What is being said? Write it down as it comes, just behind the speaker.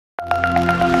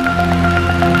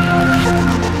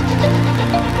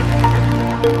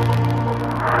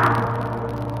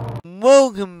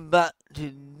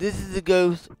to This is a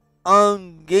Ghost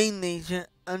on Game Nation,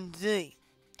 and today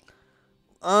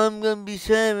I'm going to be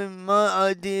sharing my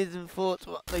ideas and thoughts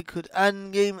what they could add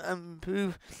in game and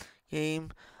improve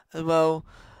game as well,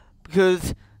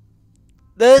 because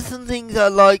there's some things I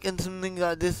like and some things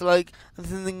I dislike and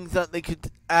some things that they could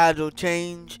add or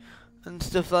change and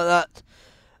stuff like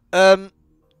that.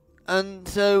 And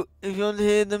so if you want to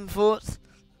hear them thoughts,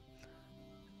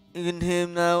 you can hear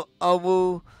them now.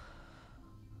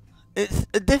 It's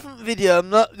a different video. I'm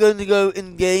not going to go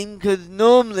in game because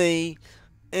normally,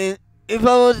 if I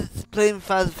was playing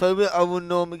Phasmophobia, I would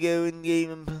normally go in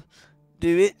game and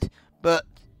do it. But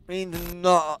means I'm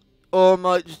not, or I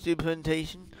might just do a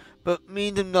presentation. But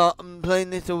means I'm not. I'm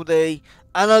playing this all day,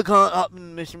 and I can't up in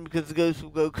the mission because the ghost will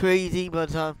go crazy by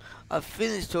the time I've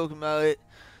finished talking about it.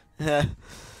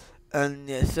 And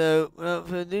yeah, so without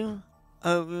further ado,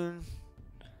 I hope you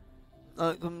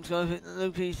like, comment, subscribe, hit the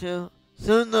notification bell,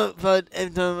 so notified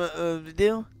every time I upload a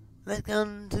video. Let's get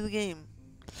on to the game.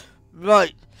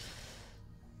 Right.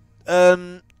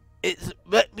 It's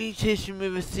Reputation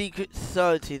with a Secret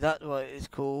Society, that's what it's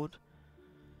called.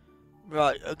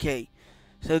 Right, okay.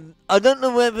 So, I don't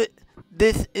know whether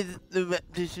this is the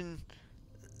repetition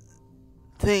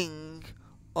thing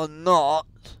or not.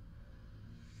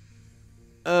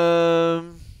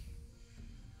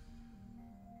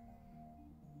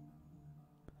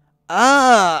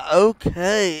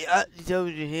 Okay. Actually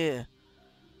tells you here.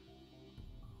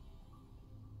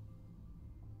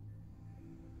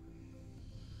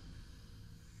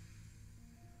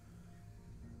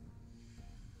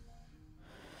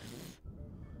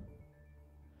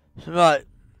 So, right.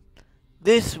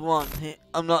 This one here.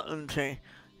 I'm not going to say.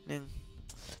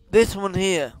 This one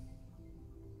here.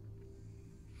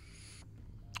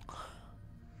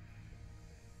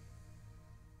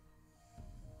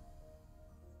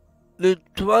 The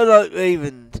Twilight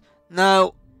Ravens.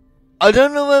 Now, I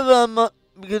don't know whether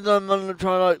because I'm on the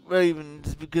Twilight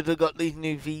Ravens because I got these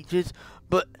new features,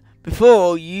 but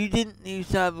before you didn't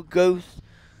used to have a ghost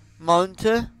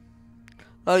monitor,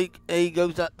 like a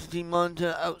ghost activity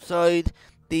monitor outside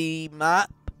the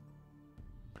map.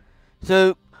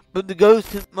 So, but the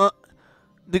ghost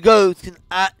can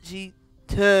actually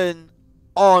turn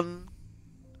on.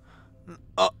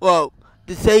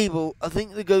 Disable. I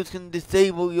think the ghost can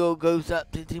disable your ghost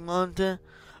activity monitor,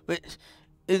 which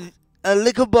is a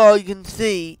little bar you can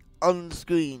see on the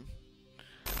screen.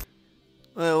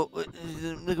 Well, which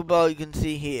is a little bar you can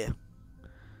see here.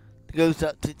 The ghost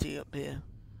activity up here.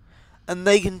 And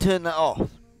they can turn that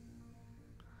off.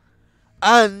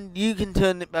 And you can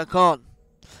turn it back on.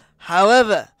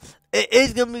 However, it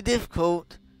is going to be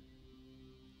difficult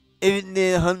if it's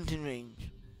near a hunting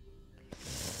range.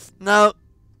 Now,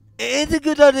 it is a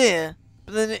good idea,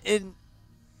 but then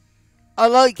I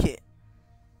like it.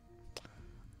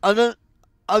 I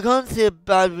can't see a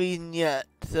bad reason yet,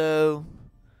 so.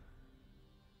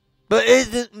 But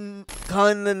it isn't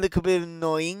kind of a little bit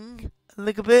annoying, a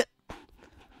little bit.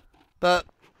 But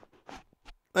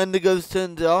when the ghost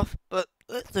turns it off, but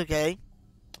that's okay.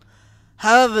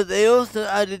 However, they also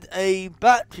added a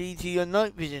battery to your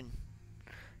night vision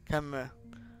camera.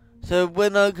 So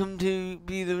when I come to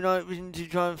be the night vision to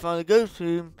try and find a ghost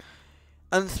room,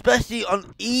 and especially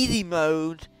on easy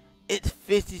mode, it's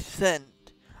 50%.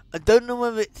 I don't know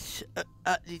whether it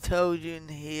actually tells you in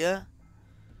here.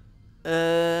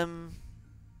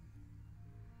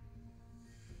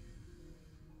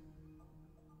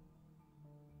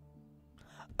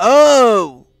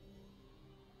 Oh!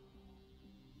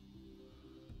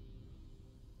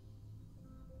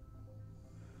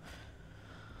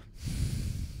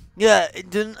 Yeah, it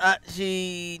doesn't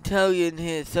actually tell you in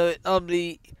here, so it's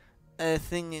probably a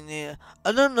thing in here.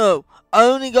 I don't know. I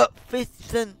only got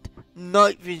 50%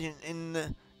 night vision in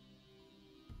the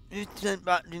 50%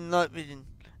 battery night vision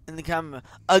in the camera.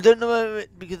 I don't know whether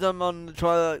it's because I'm on the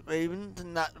Twilight Ravens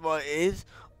and that's what it is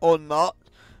or not.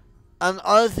 And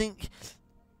I think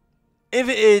if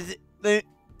it is, then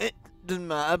it doesn't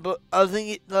matter. But I think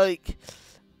it's like,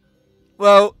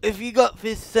 well, if you got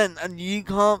 50% and you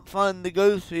can't find the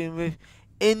ghost room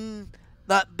within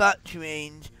that battery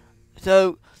range,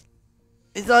 so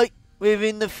it's like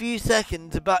within a few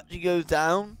seconds the battery goes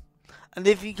down, and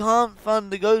if you can't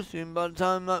find the ghost room by the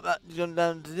time that battery's gone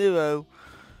down to 0,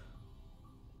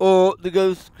 or the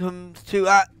ghost becomes too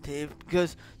active,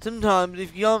 because sometimes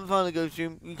if you can't find the ghost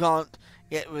room, you can't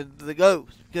get rid of the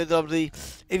ghost, because obviously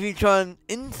if you try and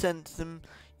incense them,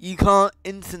 you can't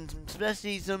incense them,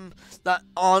 especially some that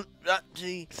aren't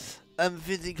actually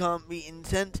physically can't be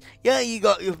incensed. Yeah, you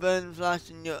got your burn flash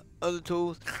and your other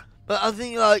tools, but I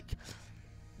think like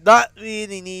that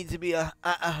really needs to be at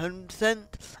 100%.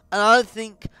 And I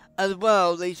think as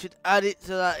well they should add it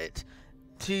so that it's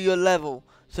to your level.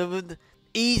 So with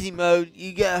easy mode,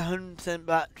 you get 100%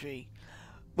 battery.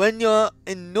 When you're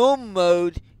in normal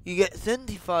mode, you get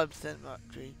 75%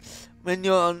 battery. When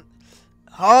you're on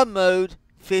hard mode,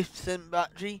 50%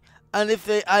 battery. And if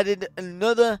they added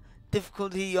another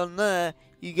difficulty on there,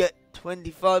 you get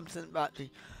 25%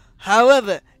 battery.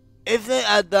 However, if they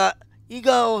add that, you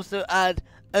gotta also add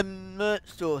a merch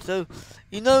store. So,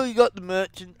 you know you got the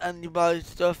merchant and you buy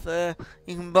stuff there.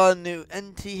 You can buy a new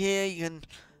entity here. You can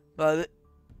buy it.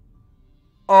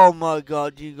 Oh my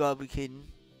god, you gotta be kidding.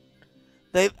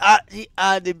 They've actually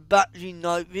added battery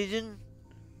night vision.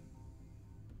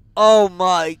 Oh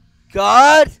my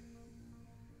god.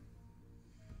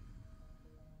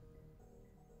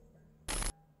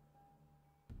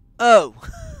 Oh.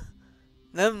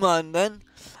 Never mind then.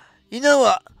 You know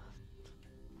what?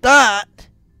 That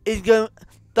is going.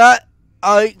 That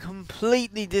I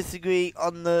completely disagree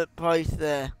on the price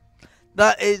there.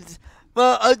 That is.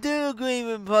 Well, I do agree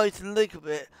with price a little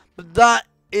bit, but that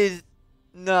is.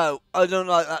 No, I don't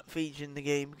like that feature in the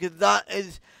game because that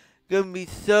is going to be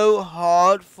so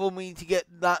hard for me to get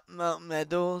that amount of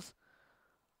medals.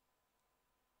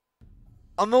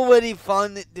 I'm already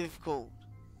finding it difficult.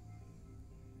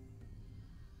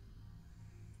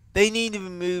 They need to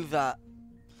remove that.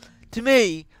 To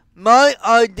me, my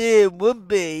idea would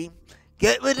be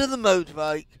get rid of the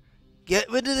motorbike, get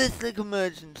rid of this little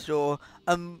merchant store,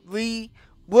 and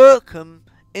rework them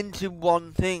into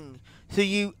one thing. So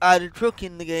you add a truck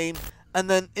in the game, and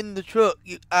then in the truck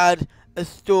you add a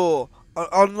store, an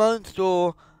online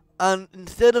store, and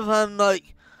instead of having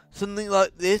like something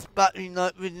like this, battery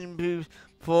night vision improves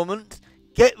performance,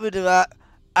 get rid of that,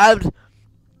 add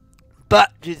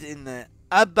batteries in there.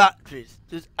 Add batteries.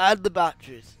 Just add the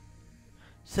batteries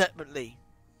separately.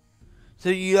 So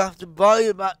you have to buy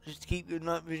the batteries to keep your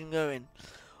night vision going.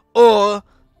 Or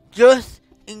just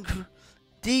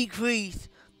decrease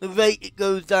the rate it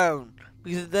goes down.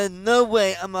 Because there's no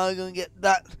way am I going to get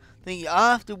that thing.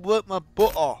 I have to work my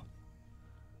butt off.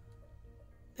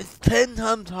 It's 10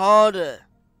 times harder.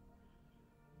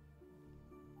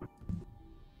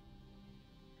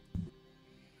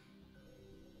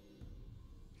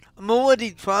 I'm already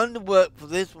trying to work for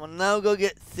this one. Now I'll go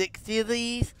get 60 of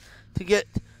these to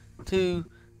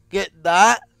get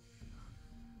that.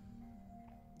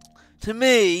 To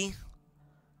me,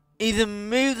 either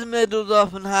move the medals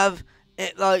off and have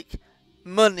it like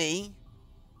money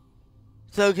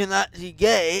so I can actually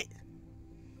get it,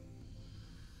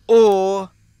 or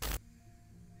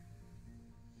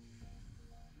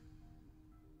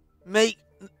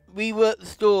rework the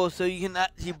store so you can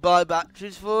actually buy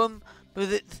batteries for them,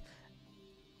 because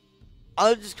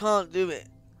I just can't do it.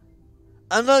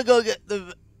 And I gotta get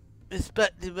the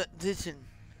respective repetition,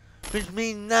 which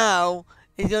means now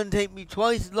it's gonna take me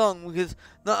twice as long, because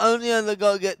not only have I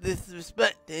gotta get this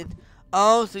respected, I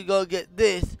also gotta get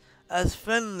this as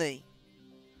friendly.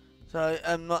 Sorry,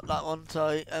 not that one,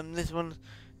 sorry, this one's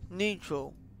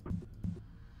neutral.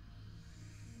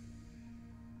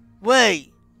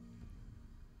 Wait!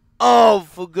 Oh,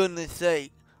 for goodness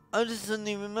sake, I just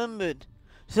suddenly remembered.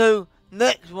 So,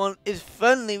 next one is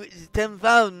friendly, which is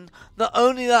 10,000. Not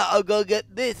only that, I've got to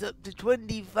get this up to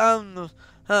 20,000 or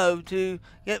so to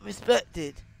get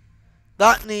respected.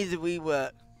 That needs a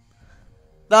rework.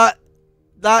 That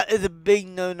is a big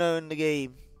no-no in the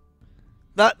game.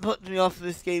 That puts me off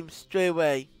this game straight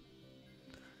away.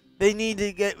 They need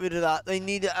to get rid of that. They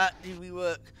need to actually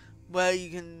rework where you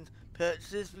can purchase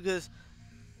this, because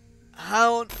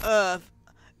how on earth,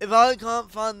 if I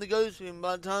can't find the ghost room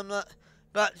by the time that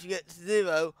battery gets to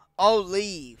 0, I'll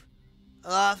leave.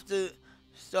 I'll have to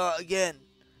start again.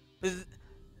 With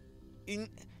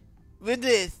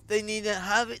this, they need to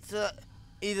have it so that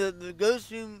either the ghost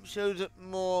room shows up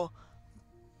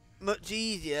much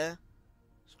easier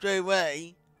straight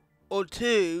away, or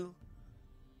 2,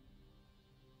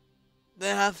 they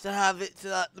have to have it so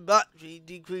that the battery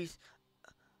decrease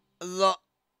a lot.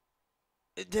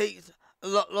 It takes a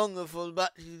lot longer for the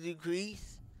battery to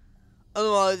decrease.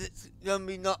 Otherwise, it's going to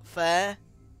be not fair.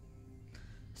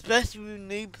 Especially with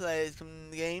new players coming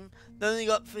in the game. They only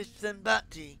got 50%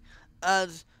 battery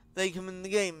as they come in the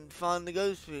game and find the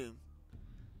ghost room.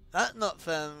 That's not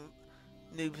fair on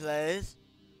new players.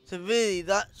 So really,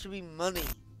 that should be money.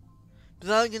 Because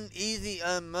I can easily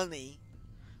earn money,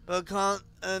 but I can't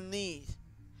earn these.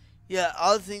 Yeah,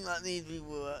 I think that needs to be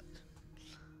worked.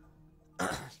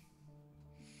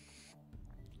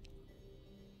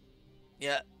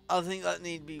 Yeah, I think that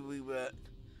needs to be reworked.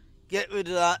 Get rid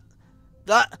of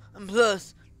that. And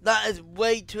plus, that is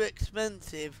way too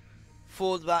expensive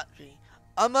for the battery.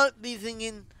 I might be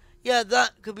thinking, yeah,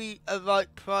 that could be a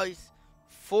right price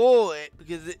for it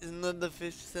because it's another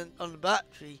 50% on the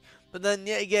battery. But then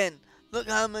yet again, look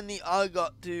how many I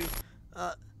got to.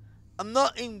 I'm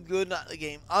not even good at the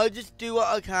game. I just do what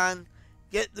I can,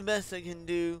 get the best I can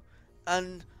do,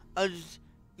 and I just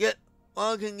get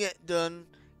what I can get done,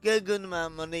 get a good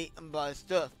amount of money, and buy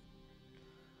stuff.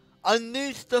 I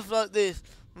knew stuff like this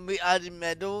when we added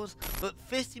medals, but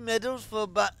 50 medals for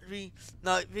battery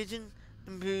night vision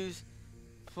improves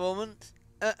performance?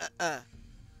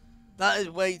 That is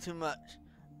way too much.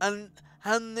 And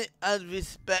having it as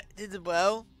respected as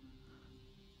well,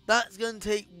 that's going to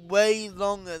take way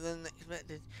longer than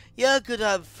expected. Yeah, I could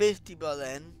have 50 by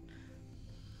then.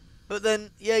 But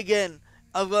then, yeah, again,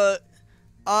 I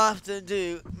have to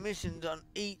do missions on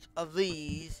each of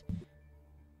these.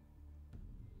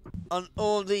 On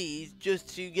all these,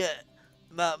 just to get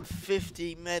about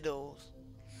 50 medals.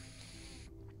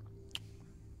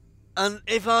 And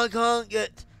if I can't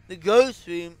get the ghost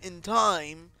room in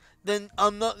time, then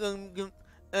I'm not going to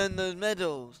earn those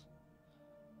medals.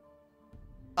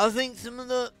 I think some of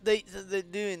the dates that they're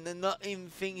doing, they're not even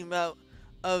thinking about,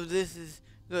 oh, this is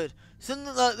good.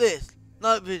 Something like this,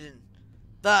 night vision,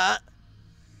 that,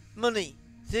 money.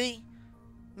 See?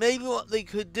 Maybe what they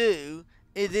could do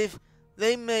is if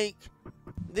they make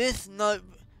this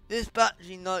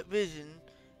battery night vision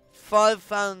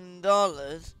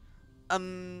 $5,000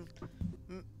 and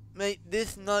make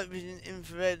this night vision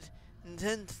infrared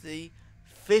intensity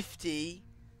 50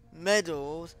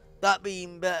 medals, that'd be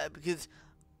even better because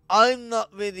I'm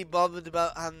not really bothered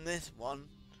about having this one.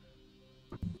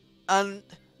 And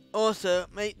also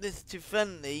make this to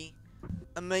friendly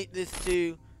and make this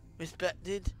to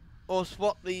respected, or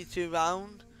swap these two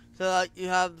around so like you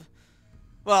have,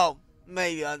 well,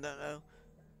 maybe, I don't know.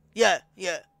 Yeah,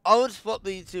 I would swap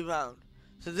these two around.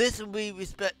 So this will be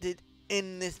respected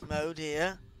in this mode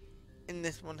here, in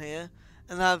this one here,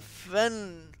 and have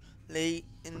friendly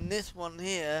in this one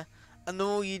here, and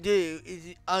all you do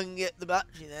is I can get the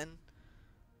battery then.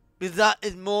 Because that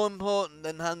is more important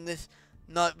than having this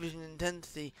night vision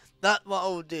intensity. That's what I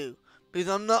will do. Because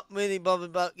I'm not really bothered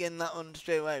about getting that one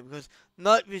straight away. Because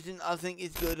night vision I think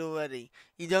is good already.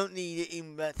 You don't need it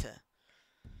even better.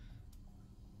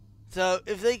 So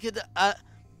if they could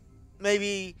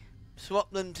maybe swap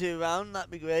them two around,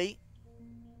 that'd be great.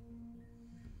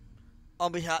 I'll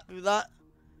be happy with that.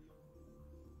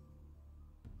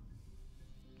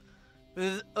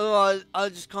 Because otherwise I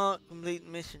just can't complete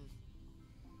the mission.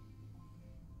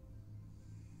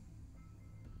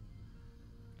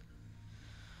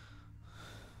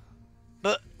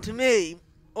 But to me,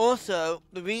 also,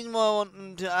 the reason why I want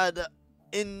them to add an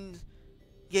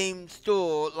in-game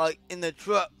store, like in the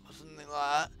truck or something like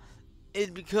that,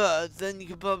 is because then you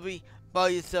could probably buy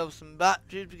yourself some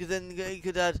batteries, because then you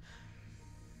could add,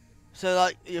 so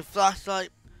like your flashlight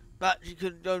battery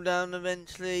could go down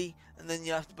eventually, and then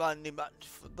you have to buy new batteries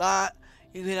for that.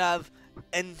 You could have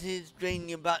entities drain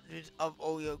your batteries of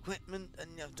all your equipment,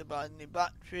 and you have to buy new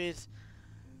batteries.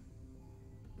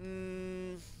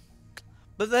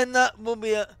 But then that will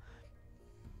be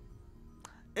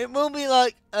it will be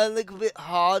like a little bit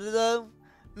harder though.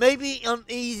 Maybe on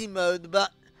easy mode the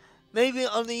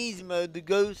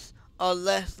ghosts are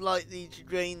less likely to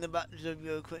drain the batteries of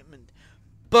your equipment.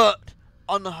 But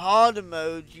on the harder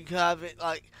mode you can have it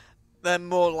like they're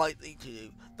more likely to do.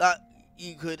 That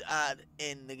you could add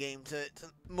in the game so it's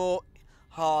more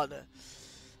harder.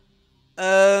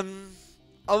 I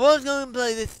was going to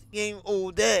play this game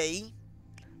all day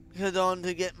because I want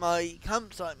to get my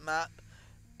campsite map,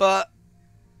 but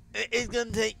it's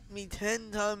going to take me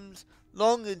 10 times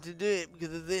longer to do it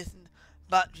because of this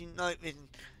battery night vision.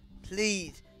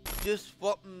 Please, just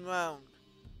swap them around.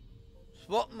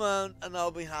 Swap them around and I'll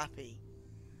be happy.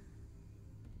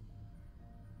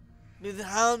 Because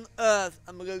how on earth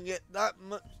am I going to get that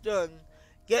much done?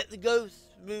 Get the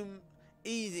ghost room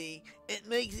easy. It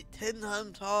makes it 10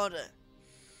 times harder.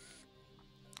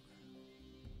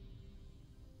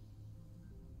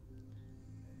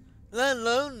 Let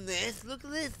alone this, look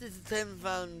at this, this is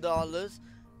 $10,000,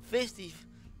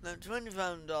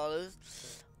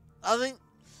 $20,000. I think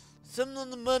some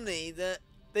of the money that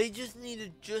they just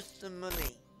needed just the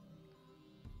money.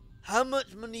 How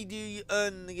much money do you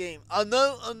earn in the game? I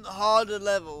know on harder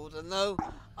levels, I know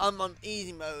I'm on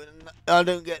easy mode and I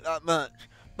don't get that much,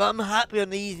 but I'm happy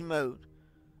on the easy mode.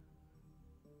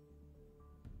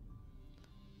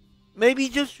 Maybe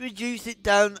just reduce it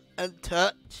down a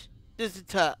touch. Just a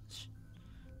touch.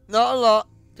 Not a lot,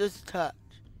 just a touch.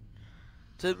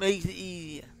 So it makes it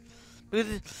easier.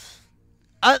 Because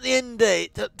at the end of the day,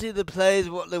 it's up to the players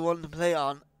what they want to play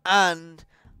on and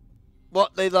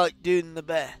what they like doing the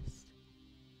best.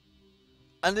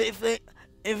 And if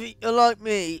you're like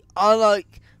me, I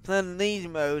like playing in easy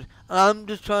mode, and I'm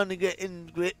just trying to get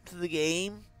in grip to the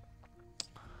game.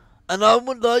 And I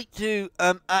would like to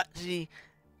actually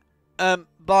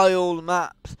buy all the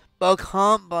maps, but I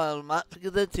can't buy all the maps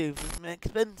because they're too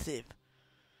expensive.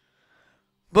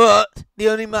 But the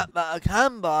only map that I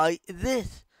can buy is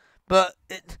this. But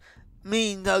it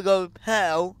means I go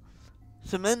pay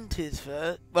Cemented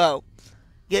first. Well,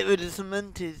 get rid of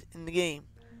Cemented in the game.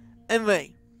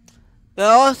 Anyway, there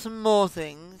are some more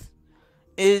things.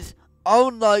 I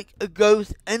would like a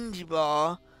Ghost Energy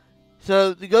Bar.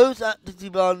 So the Ghost Activity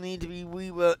Bar needs to be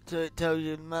reworked so it tells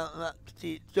you the amount of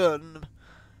activity it's done.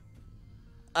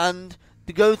 And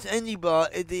the Ghost Energy Bar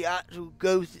is the actual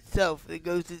ghost itself. The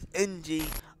ghost's energy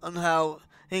on how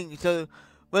things. So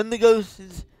when the ghost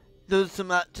does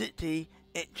some activity,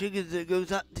 it triggers the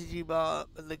Ghost Activity Bar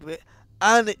a little bit,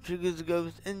 and it triggers the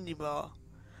Ghost Energy Bar.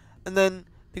 And then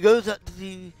the Ghost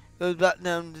Activity goes back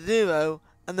down to 0,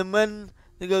 and then when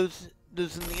the ghost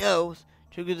does something else,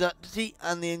 triggers activity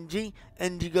and the energy.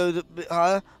 Energy goes up a bit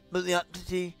higher, but the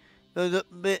activity goes up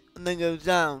a bit and then goes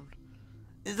down.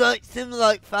 It's like similar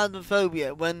like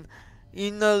Phasmophobia, when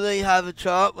they have a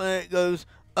chart where it goes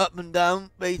up and down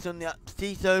based on the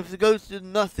activity. So if the ghost does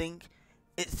nothing,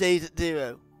 it stays at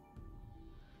 0.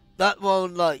 That's what I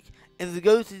would like. If the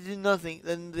ghost is doing nothing,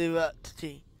 then 0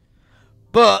 activity.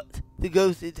 But the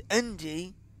ghost's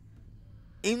energy,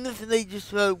 even if they just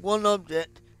throw one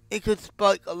object, it could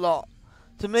spike a lot.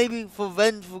 So maybe for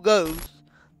Vengeful Ghosts,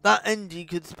 that energy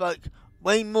could spike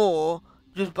way more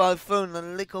just by throwing a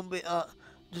little bit,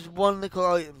 just one little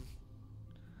item.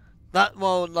 That's what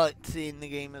I would like to see in the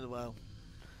game as well.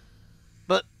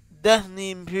 But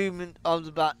definitely improvement of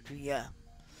the battery, yeah.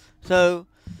 So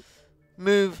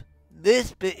move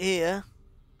this bit here,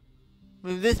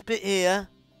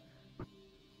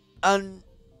 and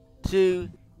to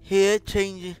here,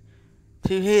 change it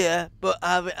to here, but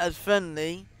have it as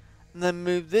friendly, and then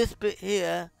move this bit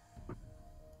here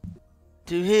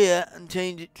to here and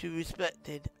change it to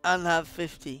respected and have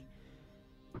 50.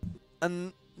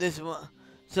 And this one.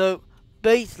 So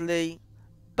basically,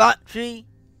 battery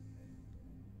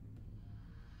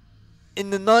in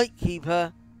the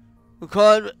Nightkeeper,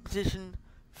 required repetition,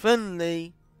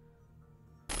 friendly,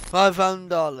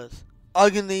 $5,000. I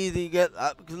can easily get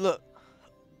that because look.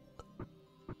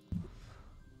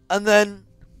 And then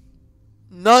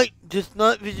night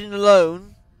vision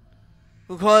alone,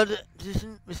 required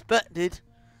repetition, respected,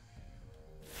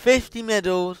 50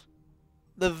 medals,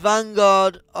 the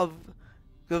Vanguard of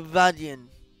Gavadian.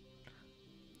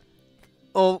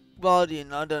 Or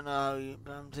Guardian, I don't know how you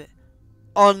pronounce it.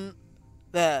 On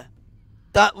there.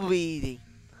 That will be easy.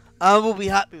 I will be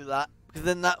happy with that, because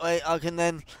then that way I can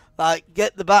then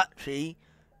get the battery,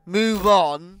 move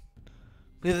on,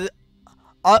 because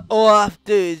all I have to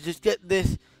do is just get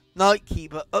this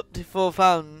Nightkeeper up to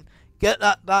 4,000, get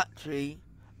that battery.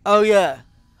 Oh yeah.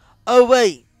 Oh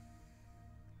wait.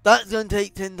 That's going to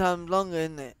take 10 times longer,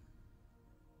 isn't it?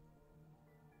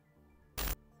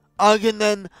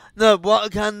 What I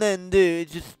can then do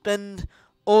is just spend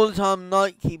all the time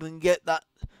Nightkeeper and get that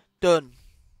done.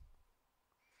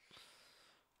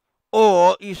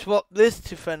 Or you swap this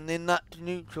to friendly and that to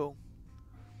neutral.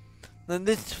 Then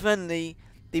this to friendly,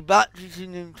 the battery to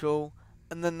neutral,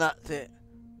 and then that's it.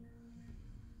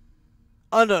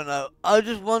 I don't know. I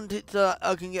just want it so that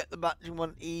I can get the battery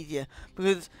one easier.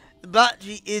 Because the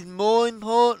battery is more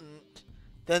important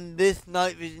than this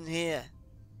night vision here.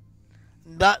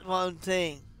 And that's what I'm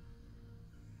saying.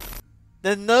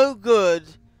 There's no good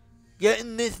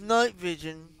getting this night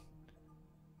vision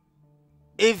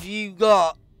if you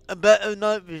got a better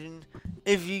night vision,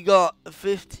 if you got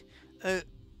a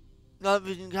night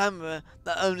vision camera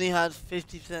that only has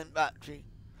 50% battery.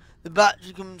 The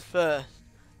battery comes first,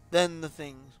 then the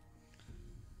things.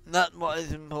 And that's what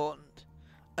is important.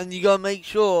 And you gotta make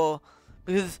sure,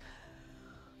 because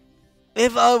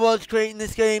if I was creating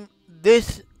this game,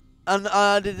 and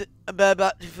I added a better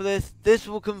battery for this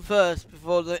will come first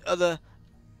before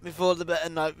the better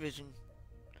night vision.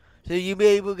 So you'll be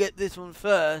able to get this one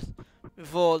first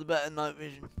before the better night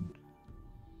vision.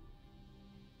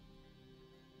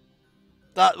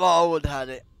 That's what I would have had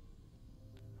it.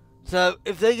 So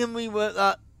if they can rework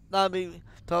that, that'd be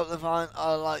totally fine.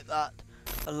 I like that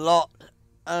a lot,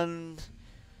 and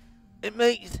it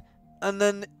makes, and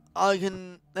then I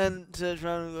can then search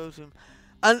around and go to them.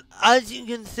 And as you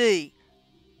can see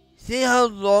how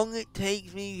long it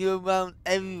takes me to go around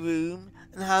every room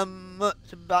and how much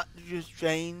the battery just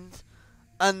drains.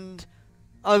 And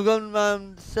I've gone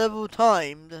around several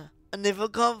times, and if I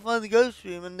can't find the ghost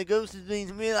room and the ghost is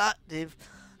being real active,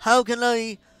 how can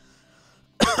I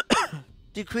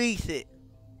decrease it?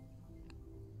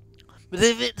 But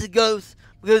if it's a ghost,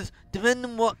 because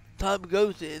depending on what type of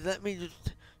ghost it is, let me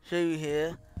just show you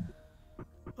here.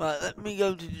 Right, let me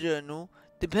go to the journal.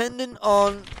 Depending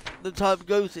on the type of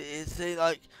ghost it is, say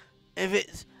like, if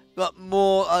it's got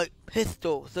more like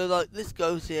pistol, so like this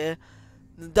ghost here,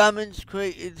 the damage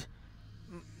created,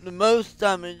 the most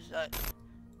damage that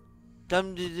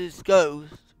damages this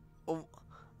ghost, or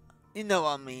you know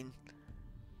what I mean.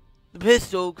 The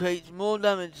pistol creates more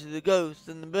damage to the ghost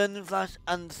than the burning flash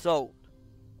and salt.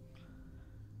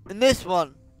 In this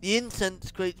one, the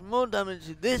incense creates more damage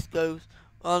to this ghost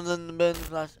rather than the burning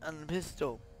flash and the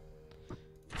pistol.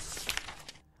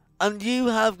 And you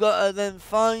have got to then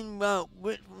find out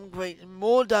which one creates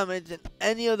more damage than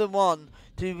any other one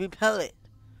to repel it.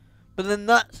 But then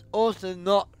that's also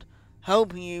not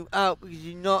helping you out because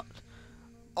you're not...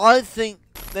 I think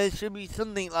there should be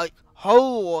something like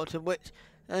holy water, which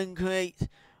then creates...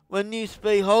 When you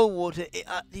spray holy water, it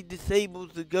actually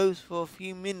disables the ghost for a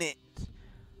few minutes.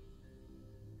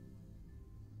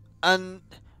 And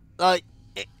like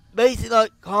it basically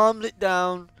like calms it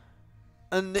down,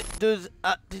 and it does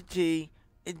actually,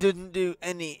 it doesn't do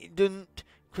any, it doesn't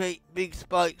create big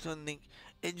spikes or anything,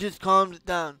 it just calms it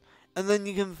down, and then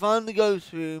you can find the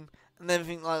ghost room and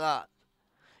everything like that.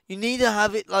 You need to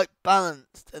have it like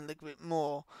balanced a little bit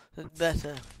more, that's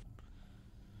better.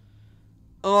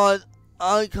 Otherwise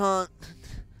I can't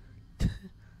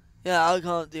yeah, I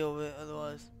can't deal with it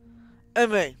otherwise.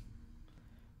 Anyway,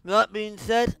 with that being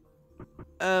said,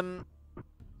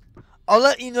 I'll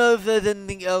let you know if there's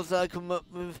anything else that I come up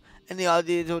with, any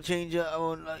ideas or changes I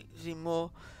would like to see more.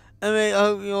 Anyway, I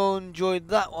hope you all enjoyed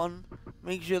that one.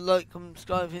 Make sure to like, comment,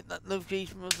 subscribe, hit that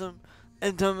notification button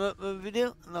every time I upload a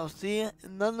video, and I'll see you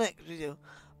in the next video.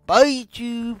 Bye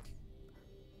YouTube!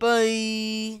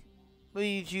 Bye! Bye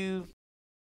YouTube!